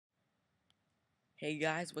Hey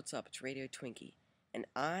guys, what's up? It's RadioTwinkie, and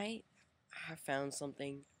I have found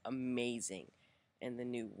something amazing in the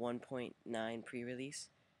new 1.9 pre-release.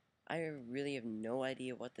 I really have no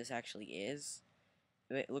idea what this actually is.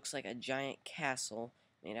 It looks like a giant castle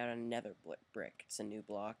made out of nether brick. It's a new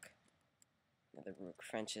block. Nether brick,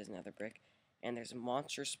 French's nether brick. And there's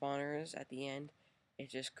monster spawners at the end.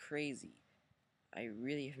 It's just crazy. I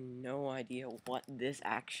really have no idea what this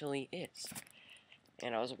actually is.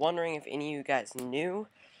 And I was wondering if any of you guys knew,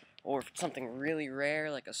 or if it's something really rare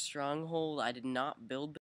like a stronghold. I did not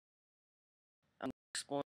build this. I'm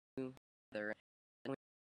exploring the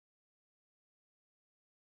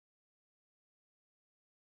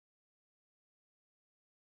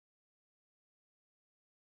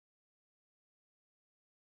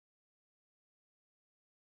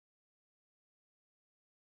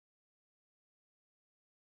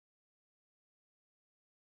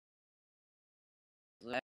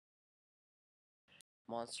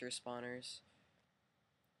monster spawners.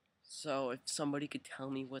 So if somebody could tell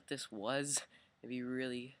me what this was, it'd be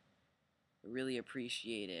really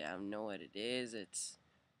appreciate it. I don't know what it is. It's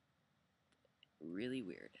really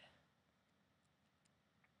weird.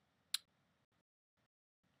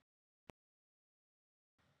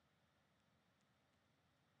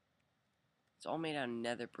 It's all made out of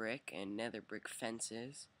nether brick and nether brick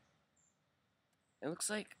fences. It looks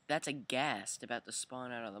like that's a ghast about to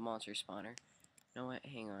spawn out of the monster spawner. You know what?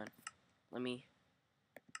 Hang on. Let me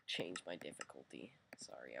change my difficulty.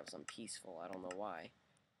 Sorry, I was on peaceful. I don't know why.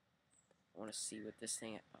 I want to see what this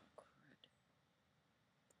thing. Oh, crud.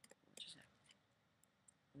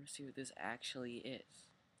 I want to see what this actually is.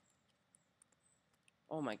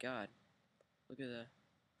 Oh my god. Look at the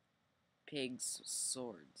pig's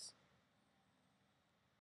swords.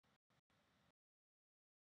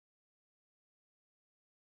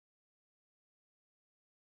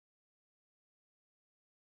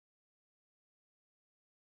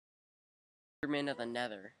 Enderman of the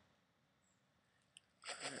Nether.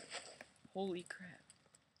 Holy crap.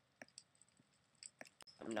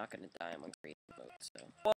 I'm not gonna die. I'm on creative mode,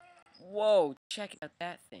 so. Whoa! Check out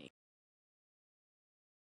that thing.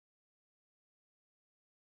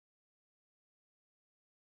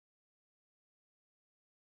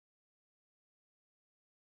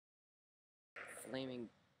 Flaming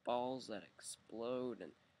balls that explode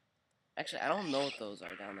and. Actually, I don't know what those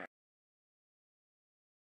are down there.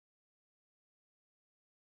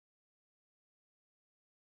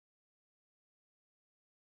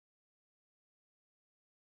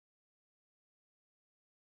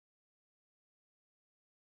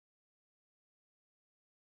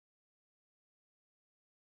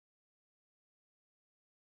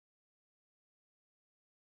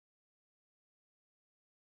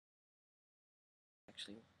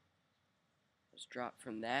 Actually, was dropped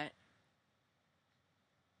from that.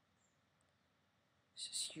 It's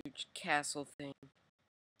this huge castle thing.